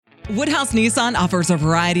Woodhouse Nissan offers a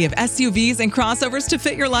variety of SUVs and crossovers to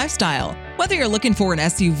fit your lifestyle. Whether you're looking for an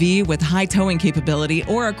SUV with high towing capability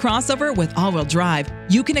or a crossover with all-wheel drive,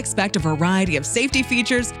 you can expect a variety of safety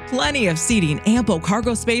features, plenty of seating, ample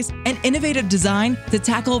cargo space, and innovative design to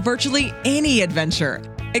tackle virtually any adventure.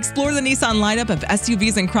 Explore the Nissan lineup of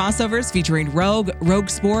SUVs and crossovers featuring Rogue, Rogue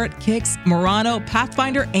Sport, Kicks, Murano,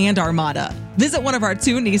 Pathfinder, and Armada. Visit one of our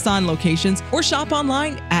 2 Nissan locations or shop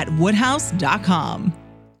online at woodhouse.com.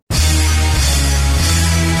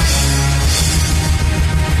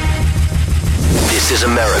 This is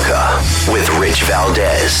America with Rich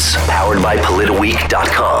Valdez, powered by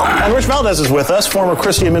PolitiWeek.com. And Rich Valdez is with us, former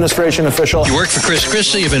Christie administration official. You worked for Chris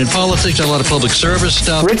Christie, you've been in politics, done a lot of public service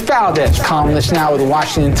stuff. Rich Valdez, columnist now with the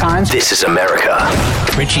Washington Times. This is America.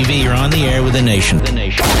 Richie V, you're on the air with the nation.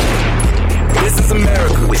 This is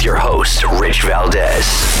America with your host, Rich Valdez.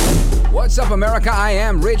 What's up, America? I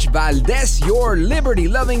am Rich Valdez, your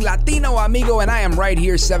liberty-loving Latino amigo, and I am right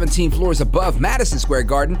here 17 floors above Madison Square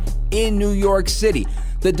Garden in New York City.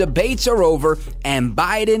 The debates are over, and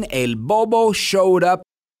Biden, El Bobo, showed up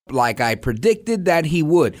like I predicted that he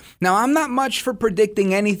would. Now, I'm not much for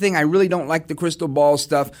predicting anything. I really don't like the crystal ball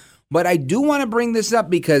stuff, but I do want to bring this up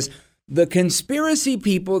because the conspiracy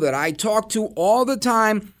people that I talk to all the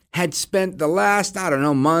time had spent the last,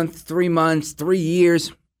 month, 3 months, 3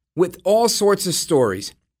 years with all sorts of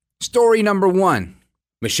stories. Story number 1,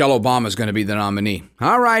 Michelle Obama is going to be the nominee.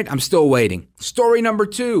 All right, I'm still waiting. Story number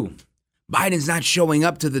 2, Biden's not showing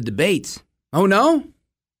up to the debates. Oh no?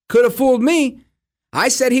 Could have fooled me. I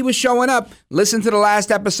said he was showing up. Listen to the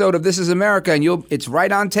last episode of This is America, and it's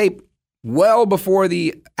right on tape well before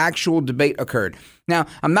the actual debate occurred. Now,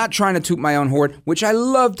 I'm not trying to toot my own horn, which I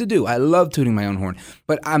love to do. I love tooting my own horn.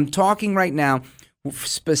 But I'm talking right now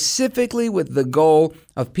specifically with the goal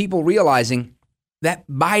of people realizing that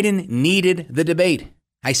Biden needed the debate.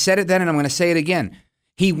 I said it then and I'm going to say it again.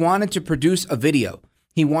 He wanted to produce a video.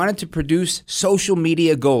 He wanted to produce social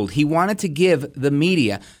media gold. He wanted to give the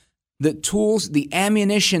media the tools, the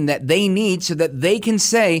ammunition that they need so that they can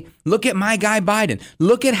say, look at my guy Biden.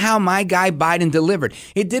 Look at how my guy Biden delivered.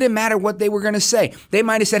 It didn't matter what they were going to say. They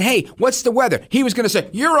might have said, hey, what's the weather? He was going to say,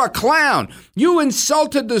 you're a clown. You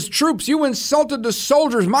insulted the troops. You insulted the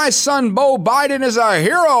soldiers. My son, Beau Biden, is a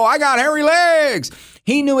hero. I got hairy legs.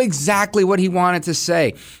 He knew exactly what he wanted to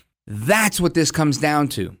say. That's what this comes down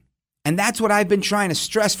to. And that's what I've been trying to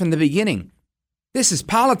stress from the beginning. This is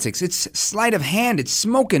politics. It's sleight of hand. It's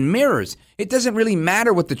smoke and mirrors. It doesn't really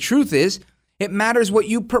matter what the truth is. It matters what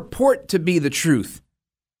you purport to be the truth.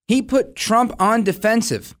 He put Trump on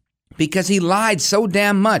defensive because he lied so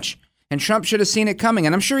damn much. And Trump should have seen it coming.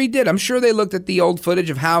 And I'm sure he did. I'm sure they looked at the old footage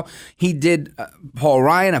of how he did Paul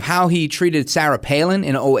Ryan, of how he treated Sarah Palin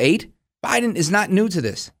in 2008. Biden is not new to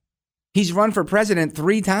this. He's run for president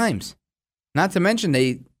 3 times. Not to mention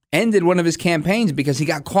they ended one of his campaigns because he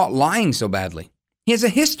got caught lying so badly. He has a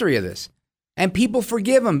history of this, and people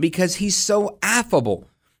forgive him because he's so affable.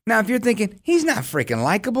 Now, if you're thinking, he's not freaking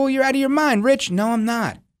likable, you're out of your mind, Rich. No, I'm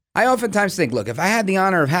not. I oftentimes think, look, if I had the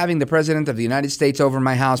honor of having the president of the United States over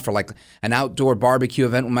my house for like an outdoor barbecue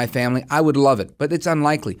event with my family, I would love it, but it's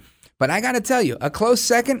unlikely. But I got to tell you, a close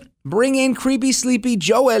second, bring in creepy, sleepy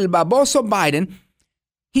Joe El Baboso Biden.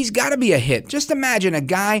 He's got to be a hit. Just imagine a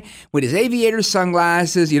guy with his aviator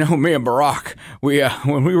sunglasses. You know, me and Barack,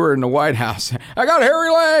 when we were in the White House, I got hairy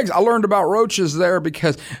legs. I learned about roaches there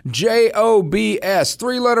because JOBS,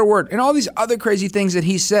 3-letter word, and all these other crazy things that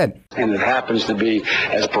he said. And it happens to be,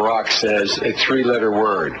 as Barack says, a 3-letter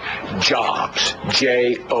word, jobs,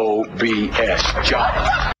 JOBS,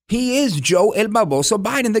 jobs. He is Joe El Baboso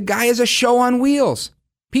Biden. The guy is a show on wheels.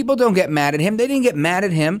 People don't get mad at him. They didn't get mad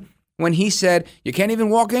at him when he said, you can't even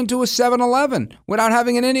walk into a 7-Eleven without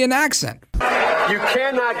having an Indian accent. You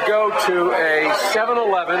cannot go to a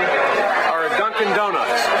 7-Eleven or a Dunkin'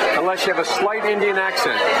 Donuts unless you have a slight Indian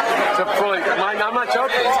accent. I'm not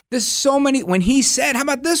joking. There's so many. When he said, how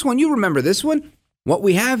about this one? You remember this one? What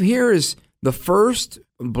we have here is the first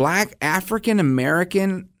black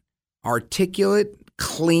African-American articulate,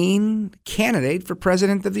 clean candidate for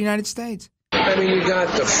president of the United States. I mean, you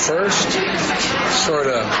got the first sort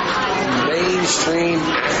of mainstream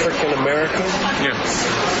African American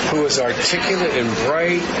who is articulate and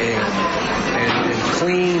bright and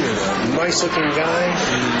clean and a nice looking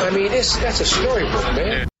guy. I mean, that's a storybook,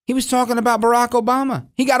 man. He was talking about Barack Obama.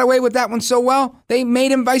 He got away with that one so well, they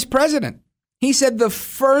made him vice president. He said the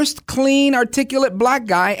first clean, articulate black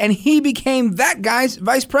guy, and he became that guy's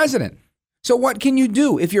vice president. So what can you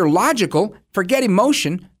do? If you're logical, forget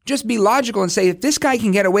emotion, just be logical and say, if this guy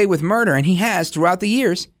can get away with murder, and he has throughout the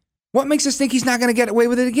years, what makes us think he's not going to get away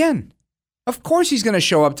with it again? Of course he's going to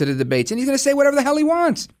show up to the debates and he's going to say whatever the hell he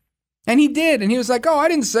wants. And he did. And he was like, oh, I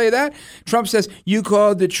didn't say that. Trump says, you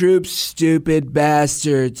called the troops stupid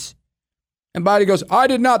bastards. And Biden goes, I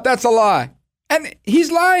did not. That's a lie. And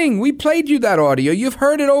he's lying. We played you that audio. You've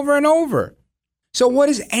heard it over and over. So what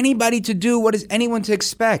is anybody to do? What is anyone to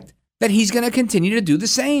expect? That he's going to continue to do the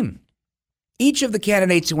same. Each of the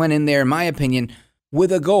candidates went in there, in my opinion,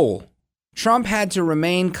 with a goal. Trump had to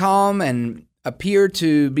remain calm and appear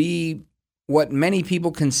to be what many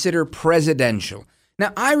people consider presidential.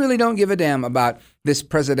 Now, I really don't give a damn about this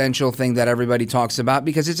presidential thing that everybody talks about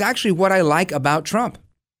because it's actually what I like about Trump.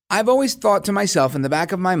 I've always thought to myself in the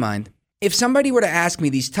back of my mind, if somebody were to ask me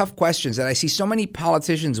these tough questions that I see so many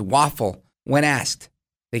politicians waffle when asked,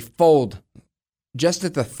 they fold just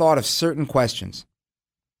at the thought of certain questions.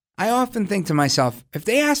 I often think to myself, if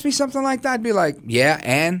they ask me something like that, I'd be like, yeah,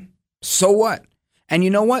 and so what? And you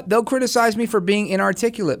know what? They'll criticize me for being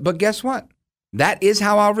inarticulate, but guess what? That is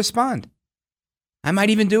how I'll respond. I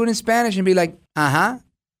might even do it in Spanish and be like, ajá,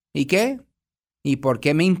 ¿y qué? ¿Y por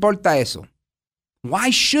qué me importa eso?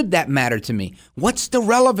 Why should that matter to me? What's the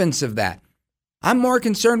relevance of that? I'm more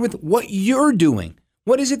concerned with what you're doing.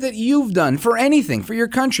 What is it that you've done for anything, for your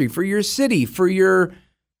country, for your city, for your,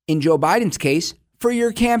 in Joe Biden's case, for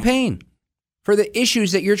your campaign, for the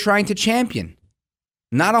issues that you're trying to champion?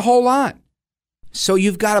 Not a whole lot. So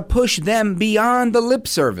you've got to push them beyond the lip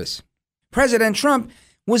service. President Trump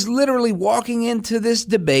was literally walking into this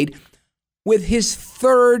debate with his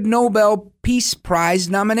third Nobel Peace Prize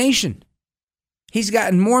nomination. He's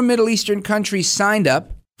gotten more Middle Eastern countries signed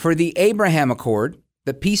up for the Abraham Accord,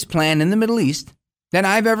 the peace plan in the Middle East, than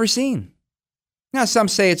I've ever seen. Now, some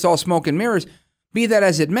say it's all smoke and mirrors. Be that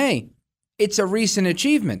as it may, it's a recent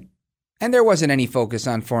achievement. And there wasn't any focus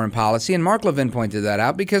on foreign policy, and Mark Levin pointed that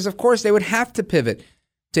out because, of course, they would have to pivot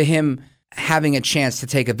to him having a chance to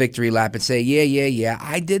take a victory lap and say, yeah,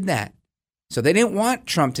 I did that. So they didn't want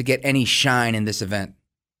Trump to get any shine in this event.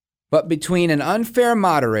 But between an unfair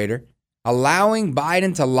moderator allowing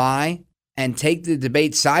Biden to lie and take the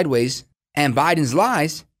debate sideways and Biden's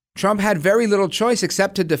lies, Trump had very little choice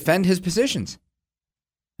except to defend his positions.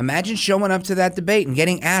 Imagine showing up to that debate and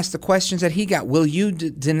getting asked the questions that he got. Will you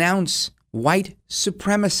denounce white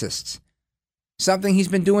supremacists? Something he's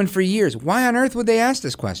been doing for years. Why on earth would they ask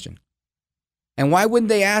this question? And why wouldn't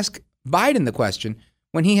they ask Biden the question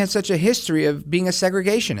when he has such a history of being a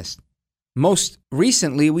segregationist? Most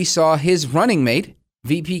recently, we saw his running mate,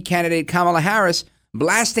 VP candidate Kamala Harris,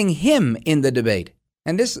 blasting him in the debate.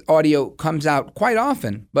 And this audio comes out quite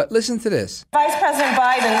often, but listen to this. Vice President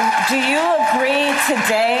Biden, do you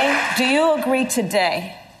agree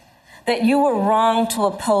today that you were wrong to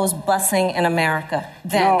oppose busing in America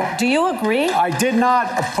then? No, do you agree? I did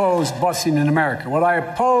not oppose busing in America. What I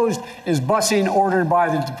opposed is busing ordered by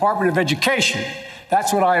the Department of Education.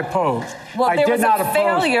 That's what I opposed. Well, there was a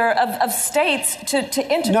failure of states to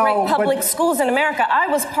integrate public schools in America. I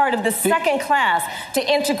was part of the second class to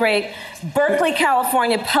integrate Berkeley,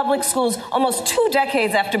 California public schools almost 2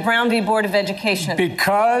 decades after Brown v. Board of Education.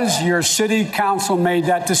 Because your city council made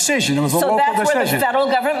that decision. It was a local decision. So that's where the federal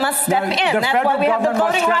government must step in. That's why we have the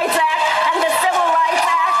Voting Rights Act and the Civil Rights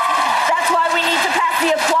Act. That's why we need to pass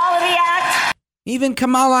the Equality Act. Even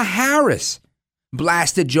Kamala Harris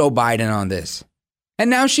blasted Joe Biden on this. And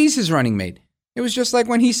now she's his running mate. It was just like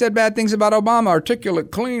when he said bad things about Obama,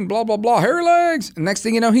 articulate, clean, blah, blah, blah, hairy legs. And next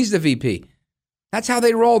thing you know, he's the VP. That's how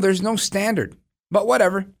they roll. There's no standard. But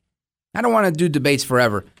whatever. I don't want to do debates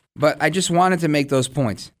forever, but I just wanted to make those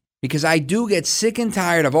points because I do get sick and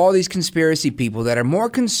tired of all these conspiracy people that are more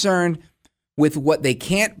concerned with what they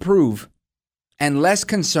can't prove and less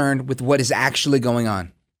concerned with what is actually going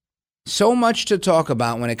on. So much to talk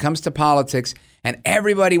about when it comes to politics. And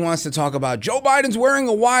everybody wants to talk about Joe Biden's wearing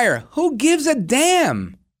a wire. Who gives a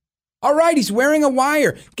damn? All right, he's wearing a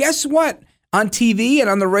wire. Guess what? On TV and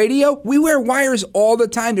on the radio, we wear wires all the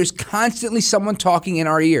time. There's constantly someone talking in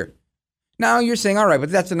our ear. Now you're saying, all right, but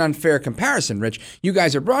that's an unfair comparison, Rich. You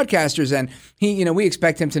guys are broadcasters and we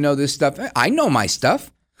expect him to know this stuff. I know my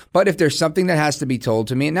stuff. But if there's something that has to be told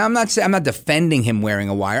to me, now I'm not defending him wearing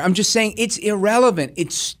a wire. I'm just saying it's irrelevant.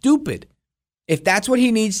 It's stupid. If that's what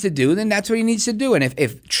he needs to do, then that's what he needs to do. And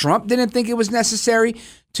if Trump didn't think it was necessary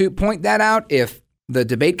to point that out, if the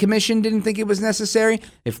debate commission didn't think it was necessary,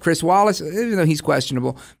 if Chris Wallace, even though he's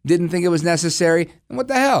questionable, didn't think it was necessary, then what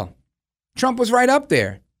the hell? Trump was right up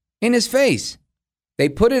there in his face. They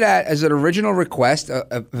put it as an original request.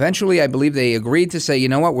 Eventually, I believe they agreed to say, you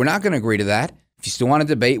know what, we're not going to agree to that. If you still want to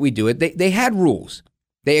debate, we do it. They had rules.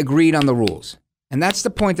 They agreed on the rules. And that's the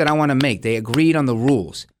point that I want to make. They agreed on the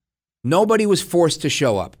rules. Nobody was forced to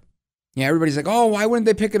show up. Yeah, everybody's like, oh, why wouldn't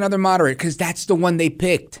they pick another moderator? Because that's the one they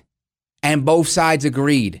picked. And both sides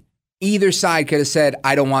agreed. Either side could have said,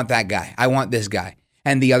 I don't want that guy. I want this guy.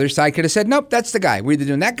 And the other side could have said, nope, that's the guy. We're either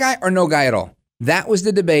doing that guy or no guy at all. That was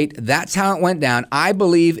the debate. That's how it went down. I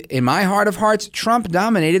believe, in my heart of hearts, Trump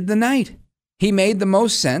dominated the night. He made the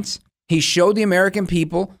most sense. He showed the American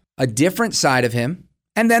people a different side of him,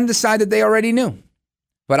 and then the side that they already knew.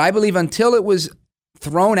 But I believe until it was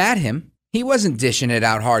thrown at him, he wasn't dishing it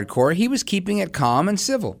out hardcore. He was keeping it calm and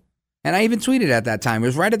civil. And I even tweeted at that time. It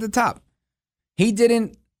was right at the top. He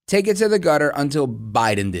didn't take it to the gutter until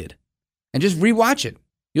Biden did. And just rewatch it.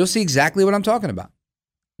 You'll see exactly what I'm talking about.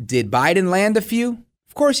 Did Biden land a few?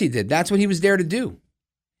 Of course he did. That's what he was there to do.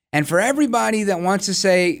 And for everybody that wants to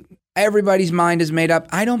say everybody's mind is made up,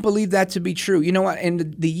 I don't believe that to be true. You know what?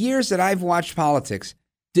 In the years that I've watched politics,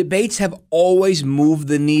 debates have always moved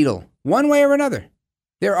the needle, one way or another.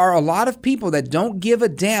 There are a lot of people that don't give a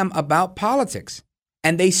damn about politics,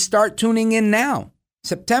 and they start tuning in now,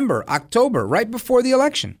 September, October, right before the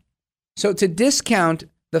election. So to discount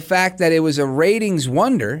the fact that it was a ratings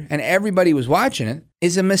wonder and everybody was watching it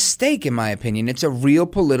is a mistake, in my opinion. It's a real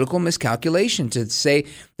political miscalculation to say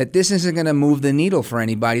that this isn't going to move the needle for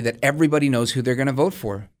anybody, that everybody knows who they're going to vote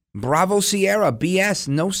for. Bravo, Sierra, BS.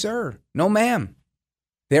 No, sir. No, ma'am.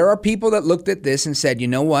 There are people that looked at this and said, you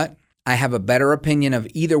know what? I have a better opinion of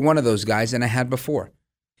either one of those guys than I had before.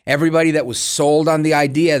 Everybody that was sold on the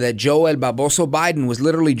idea that Joe El Baboso Biden was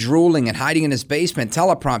literally drooling and hiding in his basement,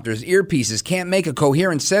 teleprompters, earpieces, can't make a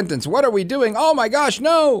coherent sentence. What are we doing? Oh my gosh,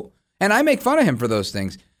 no. And I make fun of him for those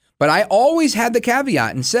things. But I always had the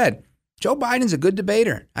caveat and said, Joe Biden's a good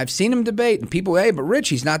debater. I've seen him debate. And people, hey, but Rich,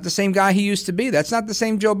 he's not the same guy he used to be. That's not the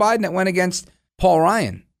same Joe Biden that went against Paul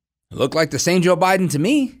Ryan. It looked like the same Joe Biden to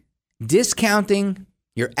me. Discounting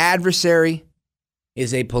your adversary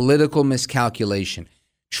is a political miscalculation.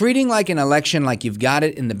 Treating like an election like you've got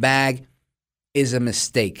it in the bag is a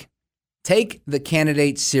mistake. Take the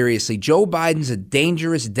candidate seriously. Joe Biden's a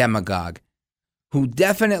dangerous demagogue who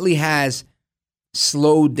definitely has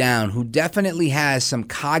slowed down, who definitely has some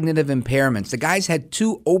cognitive impairments. The guy's had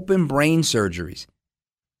 2 open brain surgeries.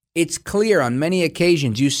 It's clear on many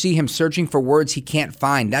occasions you see him searching for words he can't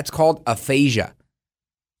find. That's called aphasia.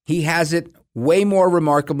 He has it way more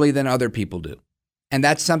remarkably than other people do. And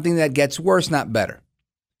that's something that gets worse, not better.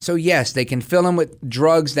 So yes, they can fill him with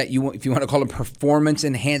drugs that if you want to call them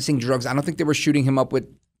performance-enhancing drugs. I don't think they were shooting him up with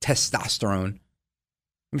testosterone.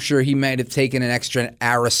 I'm sure he might have taken an extra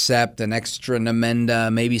Aricept, an extra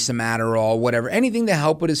Namenda, maybe some Adderall, whatever. Anything to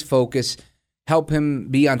help with his focus, help him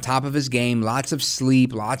be on top of his game, lots of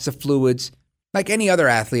sleep, lots of fluids. Like any other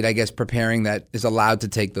athlete, I guess, preparing that is allowed to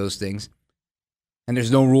take those things. And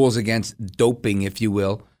there's no rules against doping, if you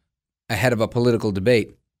will, ahead of a political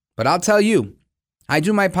debate. But I'll tell you, I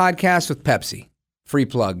do my podcast with Pepsi, free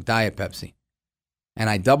plug, Diet Pepsi. And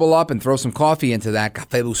I double up and throw some coffee into that,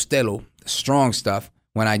 Café Bustelo, the strong stuff,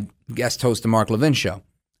 when I guest host the Mark Levin show.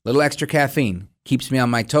 Little extra caffeine, keeps me on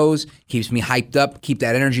my toes, keeps me hyped up, keep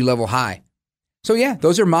that energy level high. So yeah,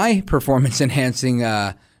 those are my performance-enhancing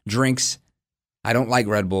drinks. I don't like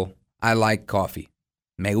Red Bull. I like coffee.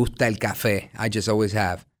 Me gusta el café. I just always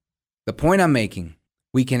have. The point I'm making,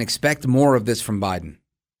 we can expect more of this from Biden.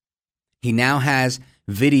 He now has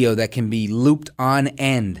video that can be looped on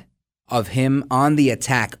end of him on the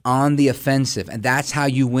attack, on the offensive. And that's how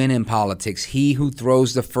you win in politics. He who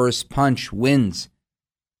throws the first punch wins.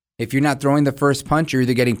 If you're not throwing the first punch, you're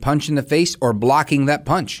either getting punched in the face or blocking that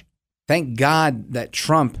punch. Thank God that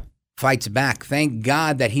Trump fights back. Thank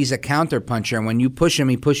God that he's a counterpuncher. And when you push him,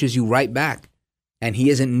 he pushes you right back. And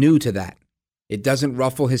he isn't new to that. It doesn't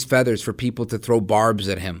ruffle his feathers for people to throw barbs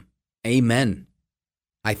at him. Amen.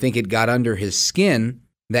 I think it got under his skin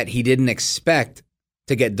that he didn't expect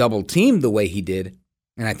to get double teamed the way he did.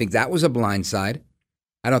 And I think that was a blindside.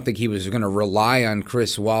 I don't think he was going to rely on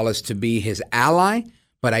Chris Wallace to be his ally,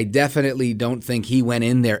 but I definitely don't think he went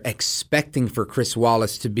in there expecting for Chris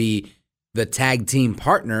Wallace to be the tag team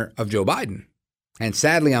partner of Joe Biden. And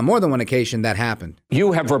sadly, on more than one occasion, that happened.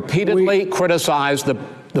 You have repeatedly criticized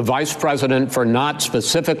the vice president for not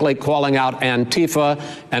specifically calling out Antifa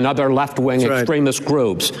and other left-wing extremist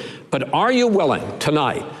groups. But are you willing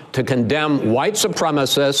tonight to condemn white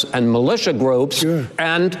supremacists and militia groups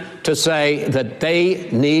and to say that they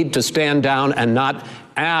need to stand down and not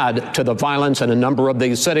add to the violence in a number of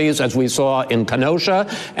these cities, as we saw in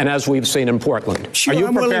Kenosha and as we've seen in Portland? Sure, are you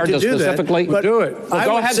I'm prepared to specifically do it? Well,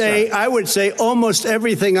 go ahead, I would say almost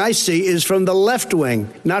everything I see is from the left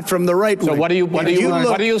wing, not from the right wing. So what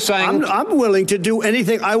are you saying? I'm willing to do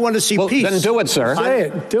anything. I want to see peace. Then do it, sir. Say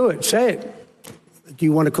it. Do it. Say it. Do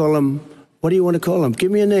you want to call them What do you want to call them?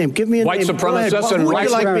 Give me a name. Give me a white name. supremacists and white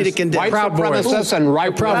like me to condemn? White supremacists and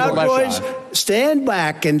right Proud Boys. Stand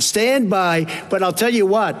back and stand by. But I'll tell you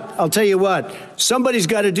what. Somebody's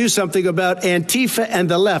got to do something about Antifa and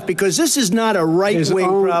the left, because this is not a right-wing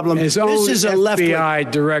problem. This is a left-wing. FBI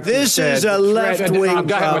director This is a left-wing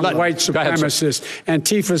problem. White supremacists.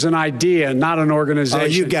 Antifa's an idea, not an organization. Oh,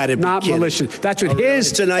 you got it. Not militia. That's what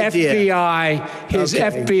his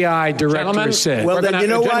FBI director said. Well, then you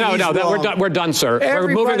know what? We're done, sir. We're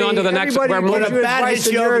moving on to the next. We're moving. When a bat hits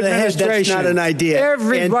you over the head, that's not an idea.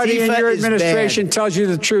 Everybody in your administration tells you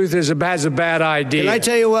the truth has a bad idea. Can I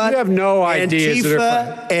tell you what? You have no ideas.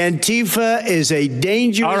 Antifa is a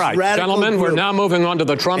dangerous, all right, radical gentlemen, group. We're now moving on to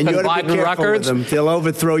the Trump and Biden records. They'll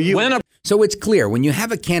overthrow you. So it's clear when you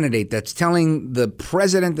have a candidate that's telling the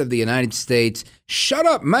president of the United States, shut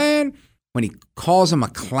up, man, when he calls him a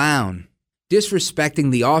clown,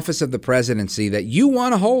 disrespecting the office of the presidency that you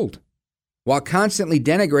want to hold, while constantly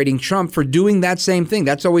denigrating Trump for doing that same thing.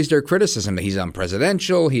 That's always their criticism. He's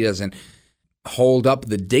unpresidential. He doesn't hold up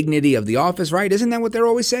the dignity of the office, right? Isn't that what they're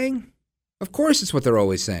always saying? Of course it's what they're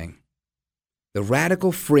always saying. The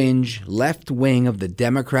radical fringe left wing of the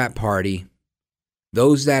Democrat Party,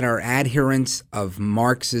 those that are adherents of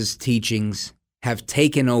Marx's teachings, have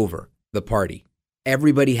taken over the party.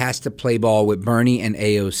 Everybody has to play ball with Bernie and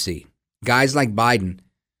AOC. Guys like Biden,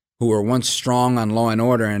 who were once strong on law and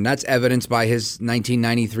order, and that's evidenced by his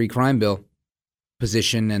 1993 crime bill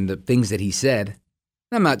position and the things that he said.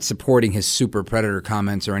 I'm not supporting his super predator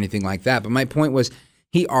comments or anything like that, but my point was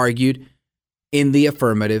he argued in the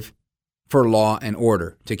affirmative for law and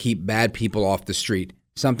order to keep bad people off the street,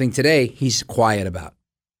 something today he's quiet about.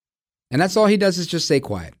 And that's all he does is just stay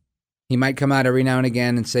quiet. He might come out every now and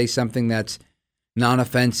again and say something that's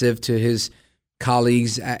non-offensive to his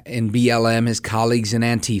colleagues in BLM, his colleagues in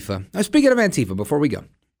Antifa. Now, speaking of Antifa, before we go,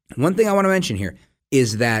 one thing I want to mention here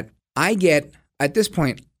is that I get, at this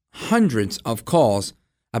point, hundreds of calls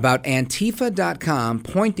about Antifa.com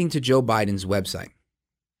pointing to Joe Biden's website.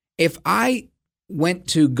 If I went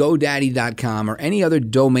to GoDaddy.com or any other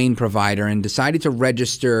domain provider and decided to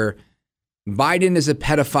register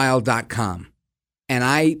BidenIsApedophile.com, and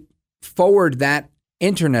I forward that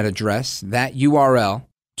internet address, that URL,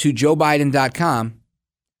 to JoeBiden.com,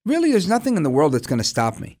 really there's nothing in the world that's going to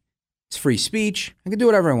stop me. It's free speech. I can do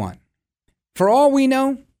whatever I want. For all we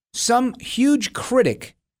know, some huge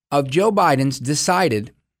critic of Joe Biden's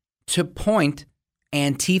decided to point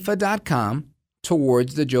Antifa.com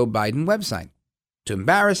towards the Joe Biden website to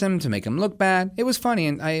embarrass him, to make him look bad. It was funny,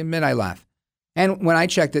 and I admit I laughed. And when I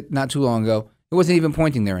checked it not too long ago, it wasn't even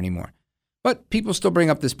pointing there anymore. But people still bring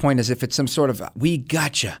up this point as if it's some sort of, we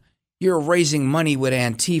gotcha. You're raising money with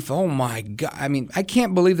Antifa. Oh, my God. I mean, I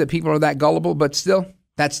can't believe that people are that gullible, but still,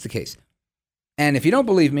 that's the case. And if you don't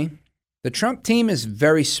believe me, the Trump team is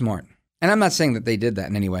very smart. And I'm not saying that they did that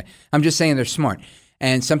in any way. I'm just saying they're smart.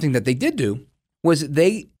 And something that they did do was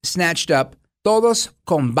they snatched up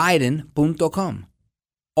todosconbiden.com.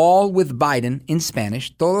 All with Biden in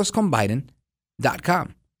Spanish,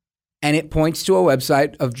 todosconbiden.com. And it points to a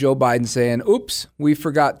website of Joe Biden saying, oops, we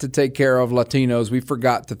forgot to take care of Latinos. We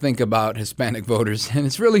forgot to think about Hispanic voters. And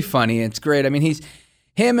it's really funny. It's great. I mean,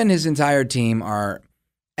 him and his entire team are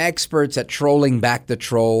experts at trolling back the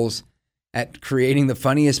trolls, at creating the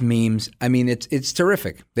funniest memes. I mean, it's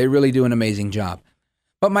terrific. They really do an amazing job.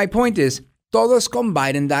 But my point is,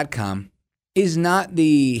 todosconbiden.com is not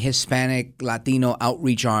the Hispanic Latino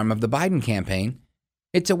outreach arm of the Biden campaign.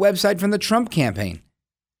 It's a website from the Trump campaign.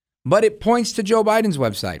 But it points to Joe Biden's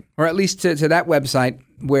website, or at least to that website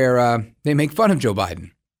where they make fun of Joe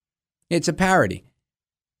Biden. It's a parody.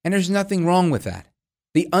 And there's nothing wrong with that.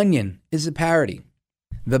 The Onion is a parody.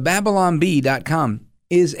 The BabylonBee.com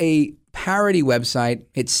is a parody website.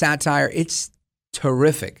 It's satire. It's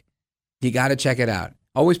terrific. You got to check it out.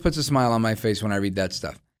 Always puts a smile on my face when I read that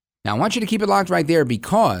stuff. Now, I want you to keep it locked right there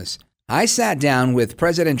because I sat down with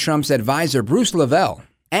President Trump's advisor, Bruce Lavelle,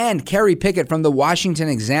 and Kerry Pickett from the Washington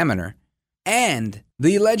Examiner, and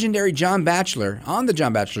the legendary John Batchelor on The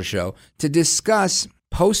John Batchelor Show to discuss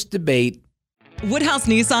post-debate. Woodhouse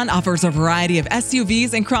Nissan offers a variety of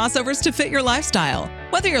SUVs and crossovers to fit your lifestyle.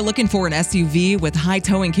 Whether you're looking for an SUV with high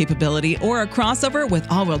towing capability or a crossover with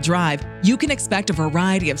all-wheel drive, you can expect a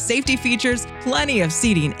variety of safety features, plenty of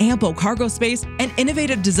seating, ample cargo space, and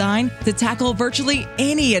innovative design to tackle virtually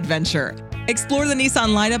any adventure. Explore the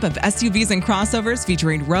Nissan lineup of SUVs and crossovers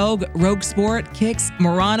featuring Rogue, Rogue Sport, Kicks,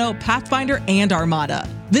 Murano, Pathfinder, and Armada.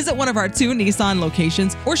 Visit one of our 2 Nissan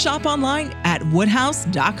locations or shop online at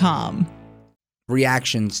woodhouse.com.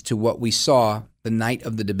 Reactions to what we saw the night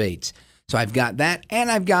of the debates. So I've got that, and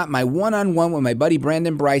I've got my one-on-one with my buddy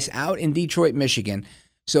Brandon Bryce out in Detroit, Michigan.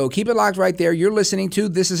 So keep it locked right there. You're listening to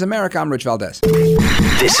This is America. I'm Rich Valdez.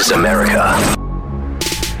 This is America.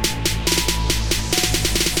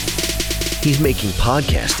 He's making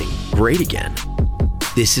podcasting great again.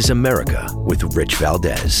 This is America with Rich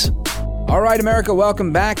Valdez. All right, America,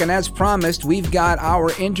 welcome back. And as promised, we've got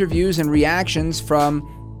our interviews and reactions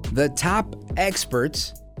from the top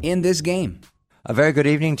experts in this game. A very good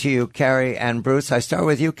evening to you, Carrie and Bruce. I start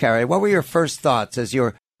with you, Carrie. What were your first thoughts as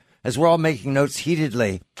we're all making notes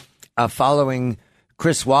heatedly following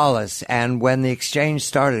Chris Wallace and when the exchange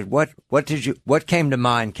started? What came to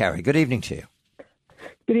mind, Carrie? Good evening to you.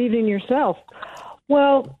 Good evening yourself.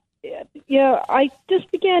 Well, yeah, I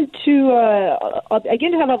just began to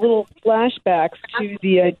have a little flashbacks to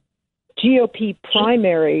the GOP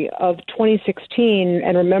primary of 2016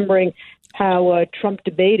 and remembering how Trump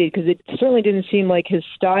debated, because it certainly didn't seem like his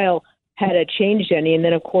style had changed any. And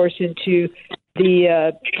then, of course, into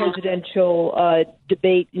the presidential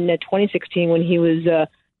debate in 2016 when he was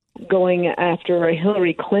going after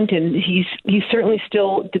Hillary Clinton. He's certainly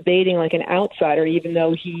still debating like an outsider, even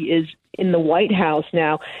though he is in the White House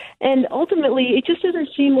now. And ultimately, it just doesn't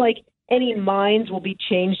seem like any minds will be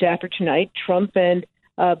changed after tonight. Trump and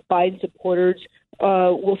Biden supporters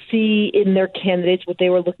will see in their candidates what they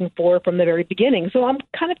were looking for from the very beginning. So I'm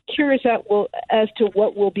kind of curious as to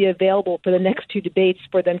what will be available for the next two debates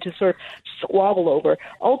for them to sort of squabble over.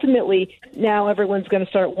 Ultimately, now everyone's going to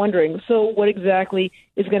start wondering, so what exactly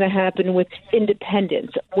is going to happen with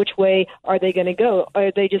independents? Which way are they going to go?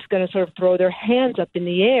 Are they just going to sort of throw their hands up in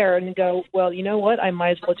the air and go, well, you know what, I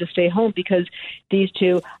might as well just stay home because these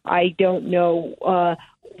two, I don't know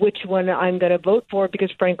which one I'm going to vote for because,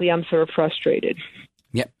 frankly, I'm sort of frustrated.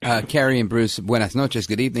 Yep. Carrie and Bruce, buenas noches.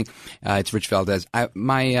 Good evening. It's Rich Valdez.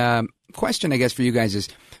 My question, I guess, for you guys is,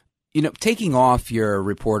 taking off your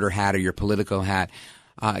reporter hat or your political hat,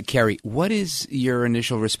 Carrie, what is your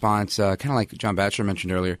initial response? Kind of like John Batchelor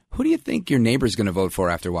mentioned earlier. Who do you think your neighbor's going to vote for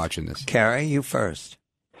after watching this? Carrie, you first.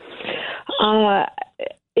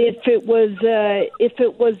 If it was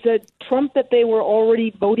Trump that they were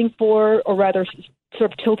already voting for, or rather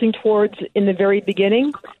sort of tilting towards in the very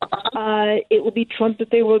beginning, it will be Trump that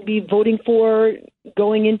they will be voting for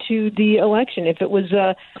going into the election. If it was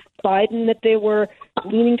Biden that they were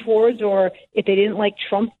leaning towards, or if they didn't like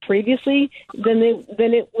Trump previously, then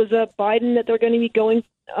it was Biden that they're going to be going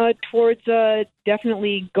towards,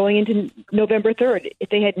 definitely going into November 3rd. If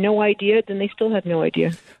they had no idea, then they still have no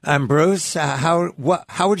idea. Bruce, how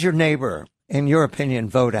would your neighbor, in your opinion,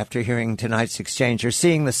 vote after hearing tonight's exchange or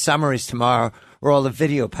seeing the summaries tomorrow or all the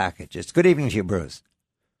video packages? Good evening to you, Bruce.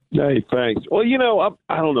 Hey, thanks. Well,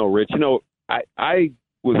 I don't know, Rich. I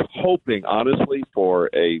was hoping, honestly, for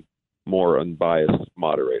a more unbiased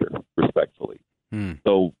moderator, respectfully.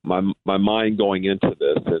 So my mind going into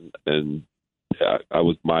this, and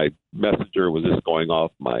my messenger was just going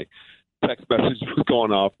off. My text message was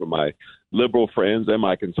going off for my liberal friends and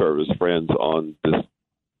my conservative friends on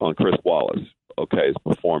Chris Wallace, his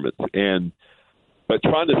performance, but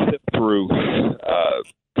trying to sift through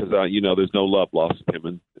because there's no love lost with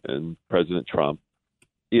him and President Trump.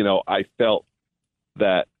 I felt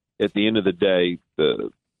that at the end of the day, the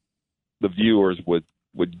viewers would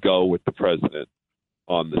go with the president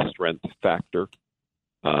on the strength factor.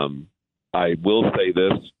 I will say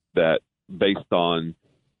this, that based on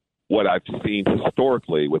what I've seen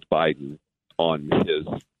historically with Biden on his,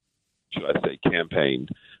 should I say, campaign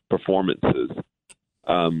performances,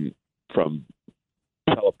 from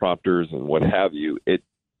teleprompters and what have you, it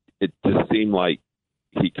just seemed like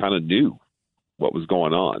he kind of knew what was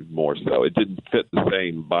going on more so. It didn't fit the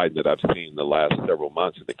same Biden that I've seen the last several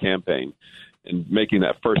months in the campaign. And making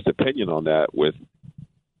that first opinion on that with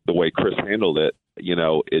the way Chris handled it,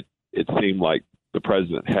 it seemed like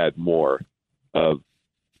President Trump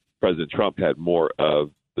had more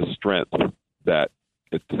of the strength that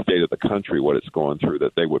it's the state of the country, what it's going through,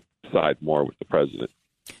 that they would side more with the president.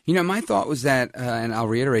 My thought was that, and I'll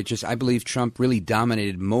reiterate, I believe Trump really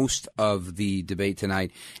dominated most of the debate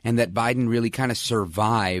tonight, and that Biden really kind of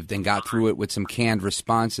survived and got through it with some canned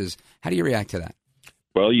responses. How do you react to that?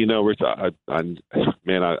 Well, Rich, I'm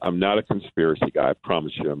not a conspiracy guy. I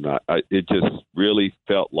promise you I'm not. It just really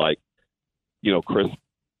felt like, Chris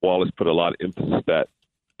Wallace put a lot of emphasis that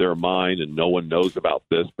they're mine and no one knows about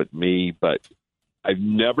this but me. But I've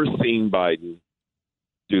never seen Biden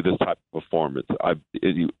do this type of performance. I've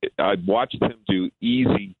watched him do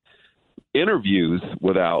easy interviews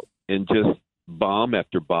and just bomb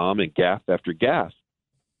after bomb and gaffe after gaffe.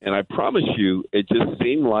 And I promise you, it just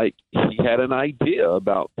seemed like he had an idea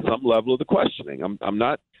about some level of the questioning. I'm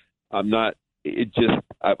not I'm not.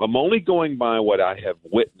 I'm only going by what I have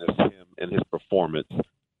witnessed him and his performance.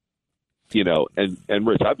 You know, and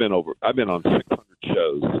Rich, I've been on 600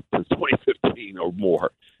 shows since 2015 or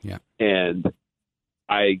more. Yeah. And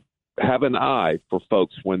I have an eye for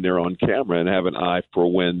folks when they're on camera and have an eye for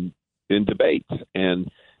when in debates. And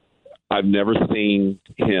I've never seen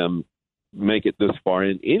him make it this far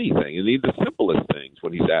in anything, and even the simplest things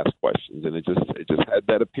when he's asked questions. And it just had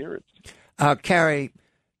that appearance. Carrie,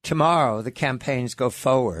 tomorrow the campaigns go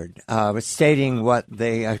forward stating what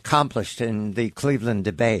they accomplished in the Cleveland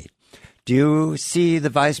debate. Do you see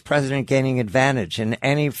the vice president gaining advantage in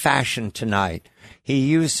any fashion tonight? He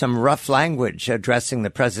used some rough language addressing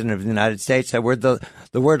the president of the United States. The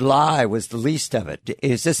word lie was the least of it.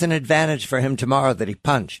 Is this an advantage for him tomorrow that he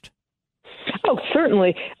punched? Oh,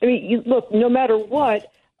 certainly. I mean, look, no matter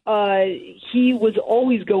what, he was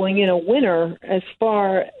always going in a winner as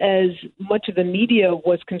far as much of the media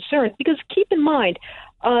was concerned. Because keep in mind,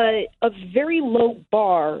 a very low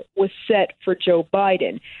bar was set for Joe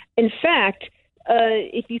Biden. In fact,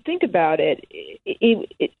 if you think about it,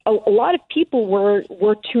 a lot of people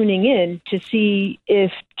were tuning in to see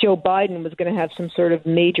if Joe Biden was going to have some sort of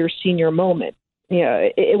major senior moment. You know,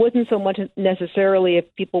 it wasn't so much necessarily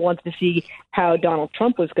if people wanted to see how Donald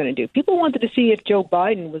Trump was going to do. People wanted to see if Joe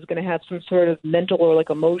Biden was going to have some sort of mental or like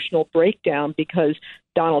emotional breakdown because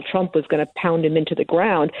Donald Trump was going to pound him into the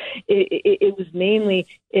ground. It was mainly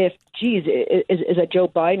if, geez, is a Joe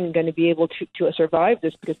Biden going to be able to survive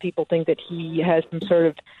this, because people think that he has some sort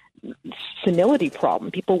of senility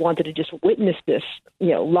problem. People wanted to just witness this,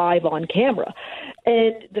 live on camera.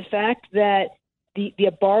 And the fact that the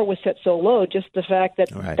bar was set so low, just the fact that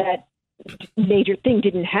that major thing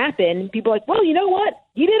didn't happen, people are like, well, you know what?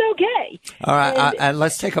 You did okay. All right, and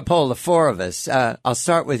let's take a poll, the four of us. I'll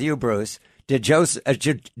start with you, Bruce. Did Joe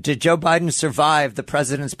Biden survive the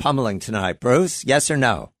president's pummeling tonight? Bruce, yes or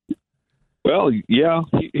no? Well, yeah,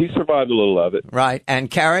 he survived a little of it. Right.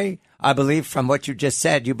 And Carrie, I believe from what you just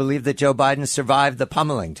said, you believe that Joe Biden survived the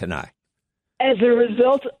pummeling tonight. As a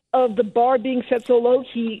result of the bar being set so low,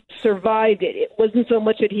 he survived it. It wasn't so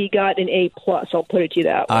much that he got an A+. I'll put it to you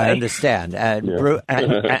that way. I understand.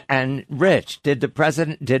 And Rich, did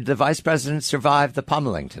the vice president survive the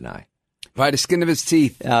pummeling tonight? By the skin of his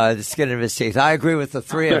teeth. The skin of his teeth. I agree with the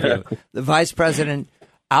three of you. The vice president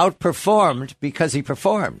outperformed because he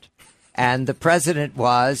performed. And the president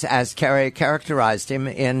was, as Carrie characterized him,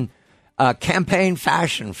 in campaign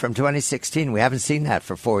fashion from 2016. We haven't seen that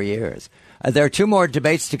for 4 years. There are two more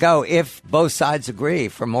debates to go if both sides agree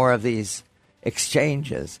for more of these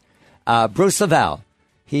exchanges. Bruce Lavelle,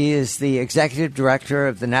 he is the executive director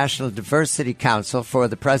of the National Diversity Council for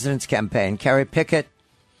the president's campaign. Carrie Pickett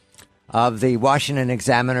of the Washington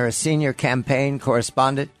Examiner, a senior campaign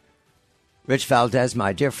correspondent. Rich Valdez,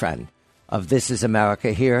 my dear friend of This Is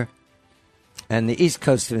America here. And the East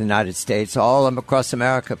Coast of the United States, all across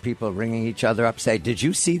America, people ringing each other up, say, did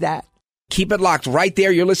you see that? Keep it locked right there.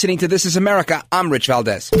 You're listening to This Is America. I'm Rich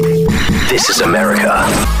Valdez. This is America.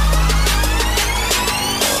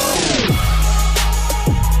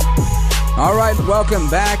 All right, welcome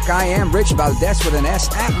back. I am Rich Valdez with an S,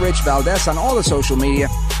 at Rich Valdez on all the social media.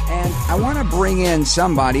 And I want to bring in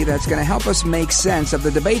somebody that's going to help us make sense of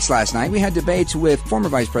the debates last night. We had debates with former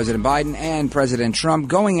Vice President Biden and President Trump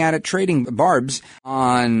going at it, trading barbs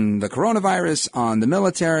on the coronavirus, on the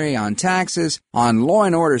military, on taxes, on law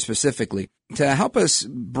and order specifically. To help us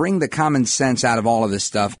bring the common sense out of all of this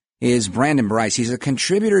stuff is Brandon Bryce. He's a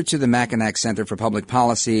contributor to the Mackinac Center for Public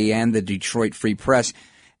Policy and the Detroit Free Press,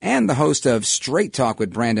 and the host of Straight Talk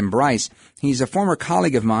with Brandon Bryce. He's a former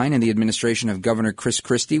colleague of mine in the administration of Governor Chris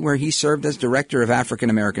Christie, where he served as Director of African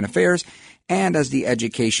American Affairs and as the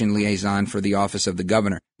Education Liaison for the Office of the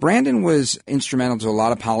Governor. Brandon was instrumental to a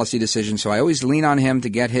lot of policy decisions, so I always lean on him to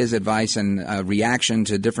get his advice and reaction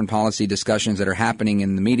to different policy discussions that are happening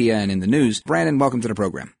in the media and in the news. Brandon, welcome to the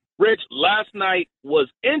program. Rich, last night was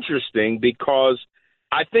interesting because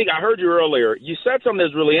I think I heard you earlier. You said something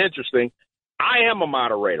that's really interesting. I am a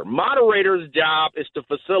moderator. Moderator's job is to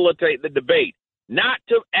facilitate the debate, not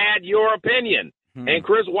to add your opinion. And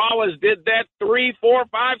Chris Wallace did that 3, 4,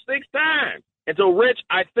 5, 6 times. And so, Rich,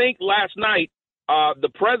 I think last night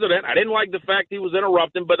the president, I didn't like the fact he was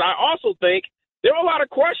interrupting, but I also think there were a lot of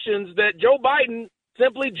questions that Joe Biden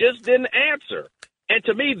simply just didn't answer. And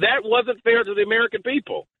to me, that wasn't fair to the American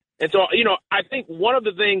people. And so, I think one of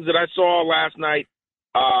the things that I saw last night,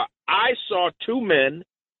 I saw two men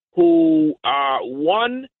who,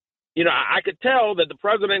 one, I could tell that the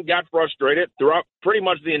president got frustrated throughout pretty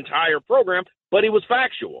much the entire program, but he was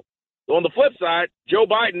factual. So on the flip side, Joe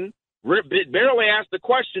Biden barely asked the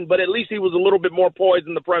question, but at least he was a little bit more poised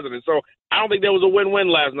than the president. So I don't think there was a win-win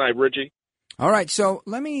last night, Richie. All right, so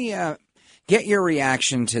let me get your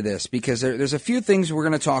reaction to this, because there's a few things we're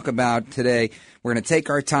going to talk about today. We're going to take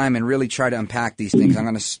our time and really try to unpack these things. I'm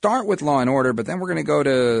going to start with law and order, but then we're going to go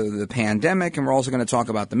to the pandemic, and we're also going to talk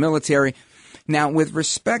about the military. Now, with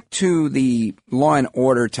respect to the law and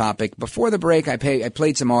order topic, before the break, I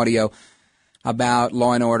played some audio about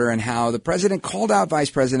law and order and how the president called out Vice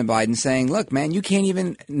President Biden saying, look, man, you can't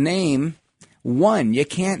even name one. You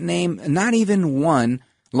can't name not even one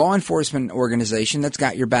law enforcement organization that's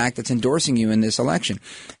got your back, that's endorsing you in this election.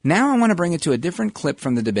 Now I want to bring it to a different clip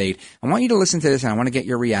from the debate. I want you to listen to this, and I want to get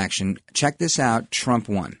your reaction. Check this out. Trump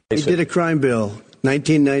won. They did a crime bill,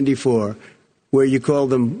 1994, where you call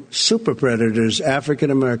them super predators, African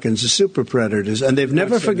Americans, the super predators, and they've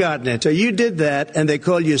never forgotten it. So you did that, and they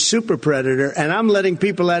call you a super predator, and I'm letting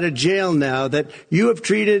people out of jail now that you have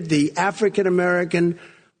treated the African American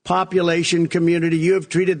population community, you have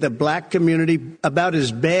treated the black community about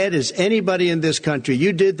as bad as anybody in this country.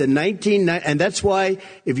 You did the 1990, and that's why,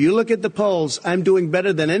 if you look at the polls, I'm doing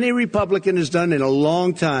better than any Republican has done in a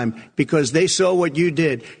long time, because they saw what you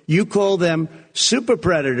did. You call them super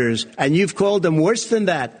predators, and you've called them worse than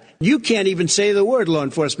that. You can't even say the word law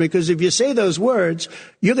enforcement, because if you say those words,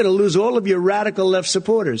 you're going to lose all of your radical left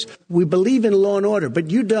supporters. We believe in law and order, but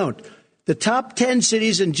you don't. The top 10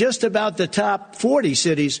 cities and just about the top 40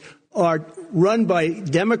 cities are run by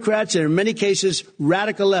Democrats and in many cases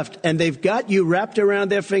radical left. And they've got you wrapped around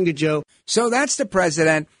their finger, Joe. So that's the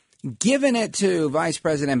president giving it to Vice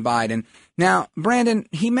President Biden. Now, Brandon,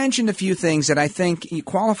 he mentioned a few things that I think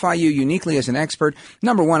qualify you uniquely as an expert.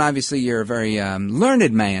 Number one, obviously, you're a very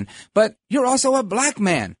learned man, but you're also a black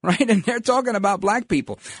man, right? And they're talking about black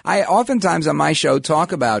people. I oftentimes on my show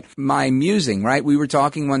talk about my musing, right? We were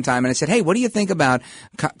talking one time and I said, hey, what do you think about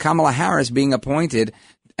Kamala Harris being appointed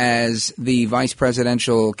as the vice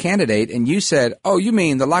presidential candidate? And you said, oh, you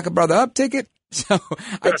mean the lock a brother up ticket? So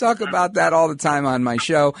I talk about that all the time on my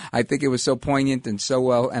show. I think it was so poignant and so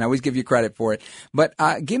well, and I always give you credit for it. But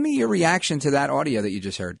give me your reaction to that audio that you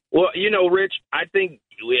just heard. Well, Rich, I think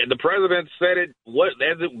the president said it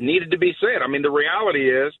as it needed to be said. I mean, the reality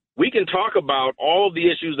is we can talk about all of the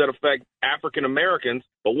issues that affect African Americans,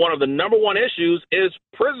 but one of the number one issues is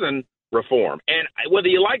prison reform. And whether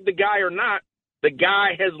you like the guy or not, the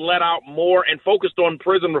guy has let out more and focused on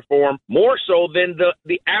prison reform more so than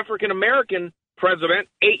the African American president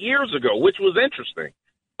 8 years ago, which was interesting.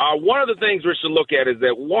 One of the things we should look at is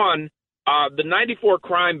that, one, the 94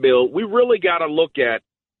 crime bill, we really got to look at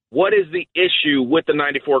what is the issue with the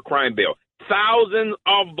 94 crime bill. Thousands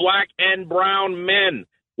of black and brown men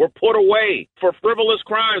were put away for frivolous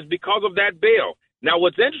crimes because of that bill. Now,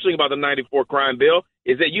 what's interesting about the 94 crime bill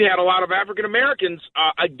is that you had a lot of African Americans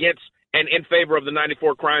against and in favor of the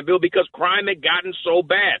 94 crime bill because crime had gotten so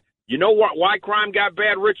bad. You know why crime got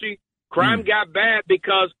bad, Richie? Crime got bad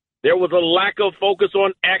because there was a lack of focus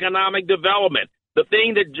on economic development. The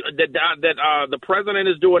thing that the president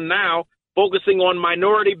is doing now, focusing on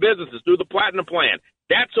minority businesses through the Platinum Plan,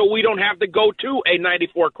 that's so we don't have to go to a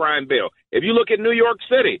 94 crime bill. If you look at New York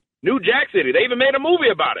City, New Jack City, they even made a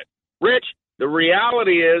movie about it. Rich, the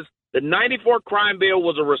reality is the 94 crime bill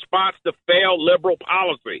was a response to failed liberal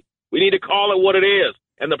policy. We need to call it what it is.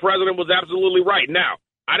 And the president was absolutely right. Now,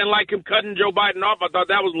 I didn't like him cutting Joe Biden off. I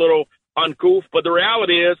thought that was a little uncouth. But the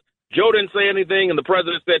reality is Joe didn't say anything and the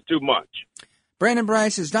president said too much. Brandon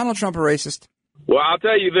Bryce, is Donald Trump a racist? Well, I'll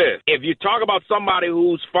tell you this. If you talk about somebody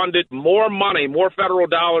who's funded more money, more federal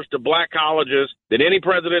dollars to black colleges than any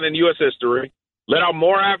president in U.S. history, let out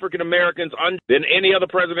more African Americans than any other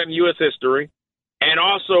president in U.S. history, and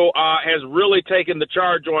also has really taken the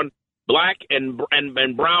charge on black and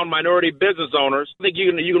brown minority business owners, I think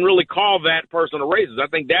you can really call that person a racist. I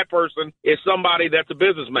think that person is somebody that's a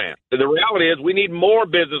businessman. The reality is we need more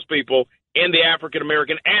business people in the African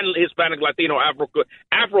American and Hispanic, Latino,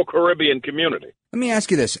 Afro-Caribbean community. Let me ask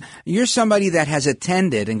you this. You're somebody that has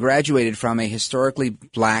attended and graduated from a historically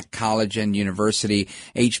black college and university,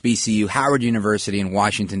 HBCU, Howard University in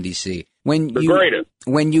Washington, D.C. When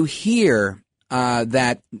you hear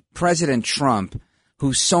that President Trump,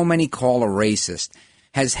 who so many call a racist,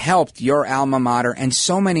 has helped your alma mater and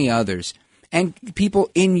so many others and people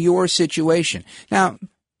in your situation. Now,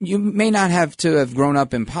 you may not have to have grown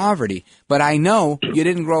up in poverty, but I know you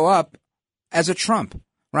didn't grow up as a Trump,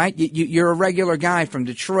 right? You're a regular guy from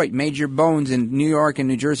Detroit, made your bones in New York and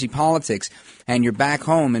New Jersey politics, and you're back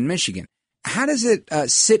home in Michigan. How does it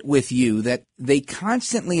sit with you that they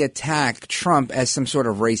constantly attack Trump as some sort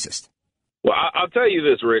of racist? Well, I'll tell you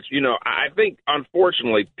this, Rich. I think,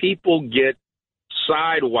 unfortunately, people get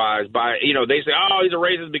sidewise by, they say, oh, he's a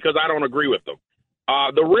racist because I don't agree with them.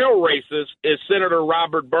 The real racist is Senator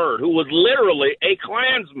Robert Byrd, who was literally a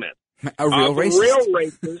Klansman. A real racist? The real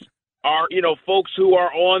racists are, folks who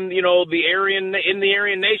are on, the Aryan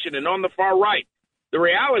Nation and on the far right. The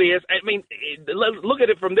reality is, look at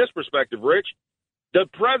it from this perspective, Rich. The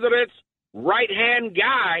president's right-hand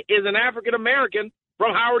guy is an African-American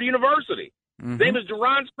from Howard University. His name is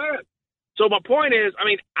Deron Smith. So my point is, I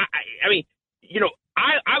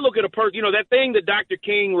look at a person, that thing that Dr.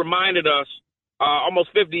 King reminded us almost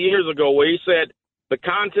 50 years ago where he said the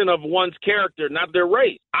content of one's character, not their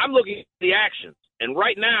race. I'm looking at the actions. And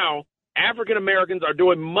right now, African Americans are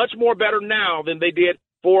doing much more better now than they did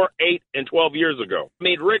 4, 8, and 12 years ago.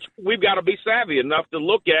 Rich, we've got to be savvy enough to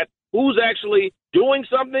look at who's actually doing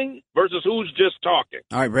something versus who's just talking.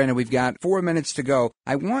 All right, Brandon, we've got 4 minutes to go.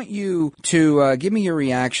 I want you to give me your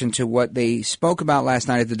reaction to what they spoke about last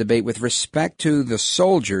night at the debate with respect to the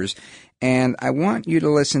soldiers. And I want you to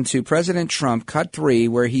listen to President Trump, cut 3,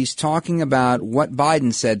 where he's talking about what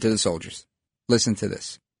Biden said to the soldiers. Listen to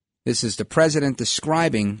this. This is the president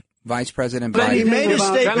describing Vice President Biden. But he made a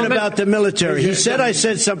statement about the military. He said I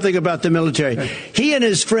said something about the military. He and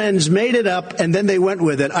his friends made it up, and then they went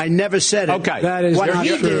with it. I never said it. Okay. That is what he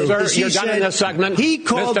did. Sir, you're done in this segment. He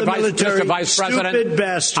called the military stupid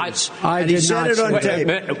bastards. I did not say it on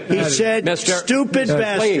tape. He said stupid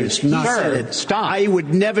bastards. He said it. Stop. I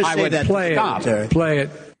would never say that. Play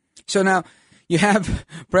it. So now you have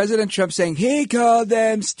President Trump saying he called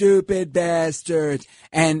them stupid bastards.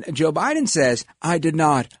 And Joe Biden says, I did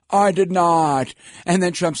not. And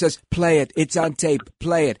then Trump says, play it. It's on tape.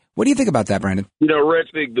 Play it. What do you think about that, Brandon?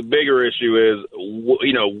 Rich, the bigger issue is,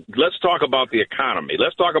 let's talk about the economy.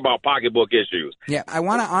 Let's talk about pocketbook issues. Yeah, I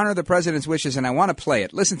want to honor the president's wishes, and I want to play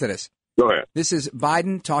it. Listen to this. Go ahead. This is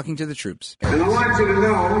Biden talking to the troops. And I want you to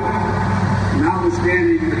know,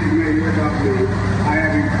 notwithstanding what you may hear about me, I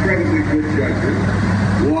have incredibly good judgment.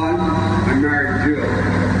 1, I married Jill.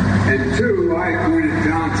 And 2, I appointed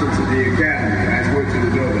Johnson to the academy. I just want you to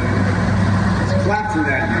know that. Clap for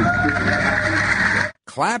that, you stupid bastards.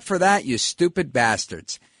 Clap for that, you stupid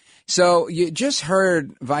bastards. So you just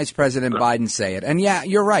heard Vice President Biden say it. And yeah,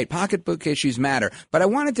 you're right. Pocketbook issues matter. But I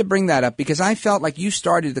wanted to bring that up because I felt like you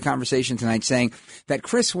started the conversation tonight saying that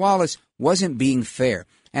Chris Wallace wasn't being fair.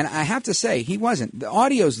 And I have to say, he wasn't. The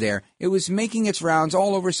audio's there. It was making its rounds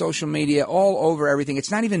all over social media, all over everything.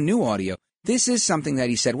 It's not even new audio. This is something that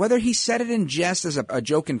he said. Whether he said it in jest as a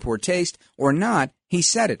joke in poor taste or not, he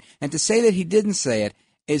said it. And to say that he didn't say it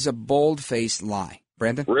is a bold-faced lie.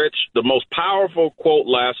 Brandon? Rich, the most powerful quote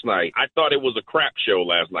last night, I thought it was a crap show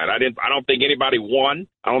last night. I don't think anybody won.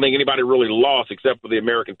 I don't think anybody really lost except for the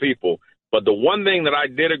American people. But the one thing that I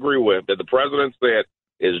did agree with that the president said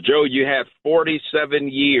is, Joe, you had 47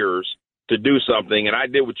 years to do something, and I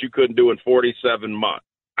did what you couldn't do in 47 months.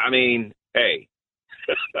 Hey.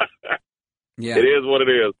 Yeah. It is what it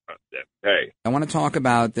is. Hey. I want to talk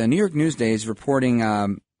about the New York Newsday is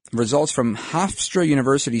reporting results from Hofstra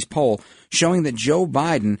University's poll showing that Joe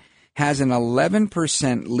Biden has an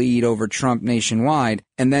 11% lead over Trump nationwide.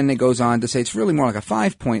 And then it goes on to say it's really more like a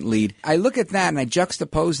 5-point lead. I look at that and I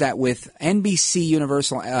juxtapose that with NBC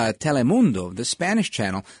Universal Telemundo, the Spanish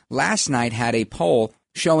channel, last night had a poll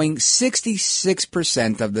showing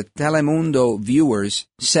 66% of the Telemundo viewers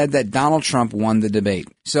said that Donald Trump won the debate.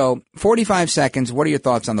 So 45 seconds. What are your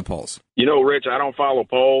thoughts on the polls? Rich, I don't follow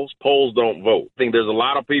polls. Polls don't vote. I think there's a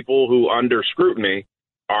lot of people who, under scrutiny,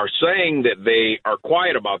 are saying that they are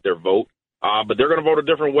quiet about their vote, but they're going to vote a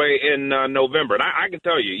different way in November. And I can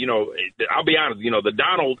tell you, I'll be honest, the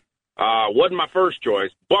Donald wasn't my first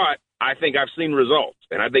choice, but I think I've seen results.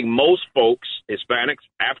 And I think most folks, Hispanics,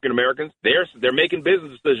 African Americans, they're making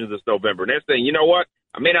business decisions this November. And they're saying, you know what?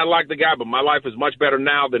 I may not like the guy, but my life is much better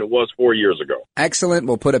now than it was 4 years ago. Excellent.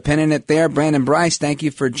 We'll put a pin in it there. Brandon Bryce, thank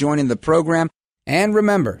you for joining the program. And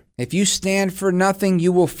remember, if you stand for nothing,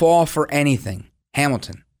 you will fall for anything.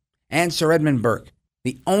 Hamilton and Sir Edmund Burke.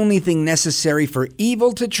 The only thing necessary for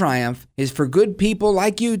evil to triumph is for good people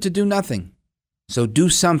like you to do nothing. So do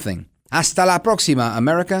something. Hasta la próxima,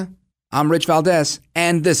 America. I'm Rich Valdez,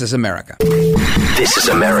 and this is America. This is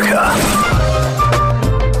America.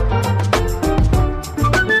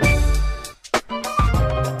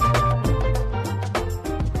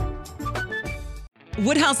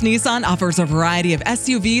 Woodhouse Nissan offers a variety of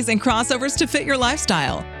SUVs and crossovers to fit your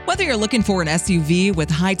lifestyle. Whether you're looking for an SUV with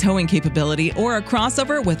high towing capability or a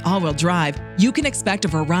crossover with all-wheel drive, you can expect a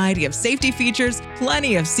variety of safety features,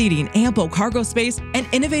 plenty of seating, ample cargo space, and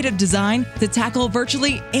innovative design to tackle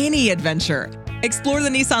virtually any adventure. Explore the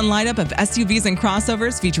Nissan lineup of SUVs and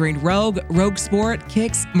crossovers featuring Rogue, Rogue Sport,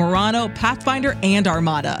 Kicks, Murano, Pathfinder, and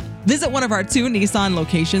Armada. Visit one of our 2 Nissan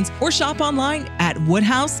locations or shop online at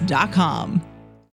woodhouse.com.